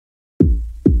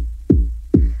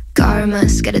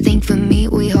Karma's got a thing for me.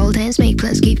 We hold hands, make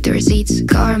plans, keep the receipts.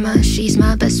 Karma, she's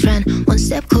my best friend. One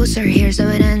step closer, here's how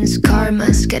it ends.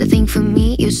 Karma's got a thing for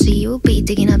me. You see, you'll be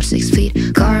digging up 6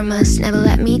 feet. Karma's never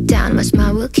let me down. My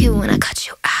smile will kill when I cut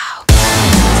you out.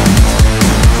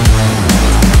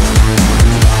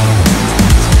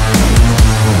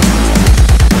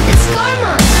 It's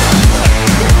karma.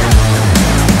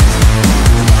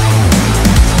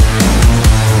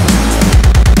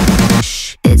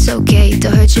 It's okay to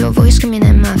hurt your voice screaming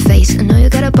in my face. I know you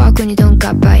gotta bark when you don't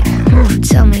got bite.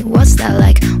 Tell me, what's that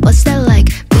like? What's that like?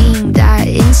 Being that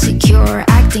insecure,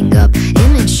 acting up,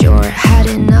 immature. Had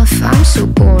enough, I'm so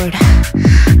bored.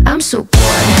 I'm so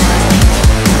bored.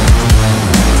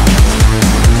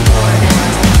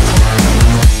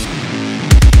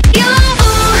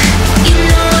 You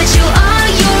know what you are,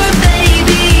 you're a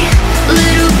baby,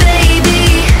 little baby.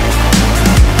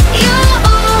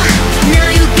 Now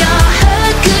you got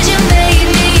hurt 'cause you made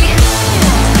me.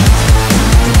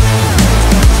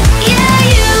 Yeah,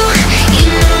 you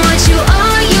know what you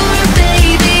are, you're a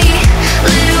baby,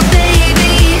 little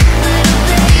baby.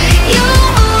 You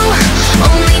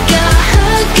only got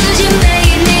hurt 'cause you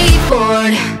made me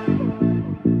bored.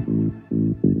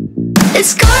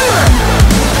 It's karma.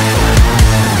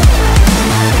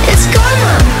 It's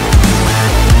karma.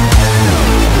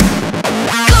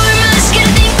 Karma's got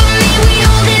a thing for me. We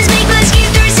hold hands, make plans, keep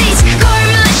the receipts.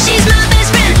 Karma, she's my best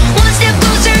friend. One step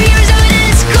closer, here's how it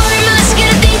ends. Karma's got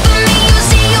a thing for me. You'll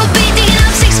see, you'll be digging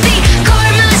up 6 feet.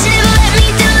 Karma's never let me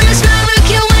down. My smile will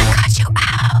kill when I cut you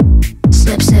out.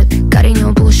 Snip, snip, cutting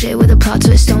your bullshit with a plot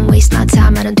twist. Don't waste my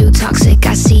time, I don't do toxic.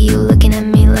 I see you looking at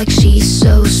me like she's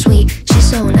so sweet. She's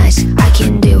so nice, I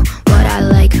can do what I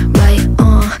like, right?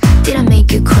 Did I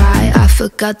make you cry? I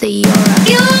forgot that you're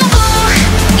a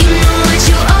you know what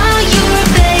you are, you're a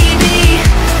baby,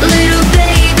 little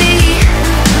baby.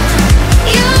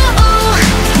 You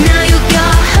now you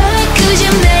got hurt 'cause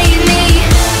you made me.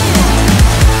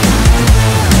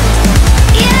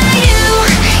 Yeah,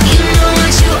 you know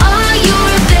what you are,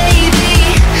 you're a baby,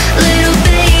 little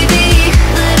baby.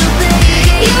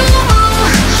 You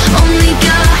only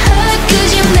got hurt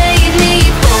 'cause you made me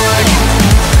bored.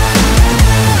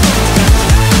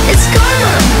 It's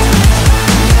karma.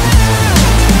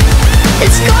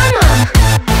 It's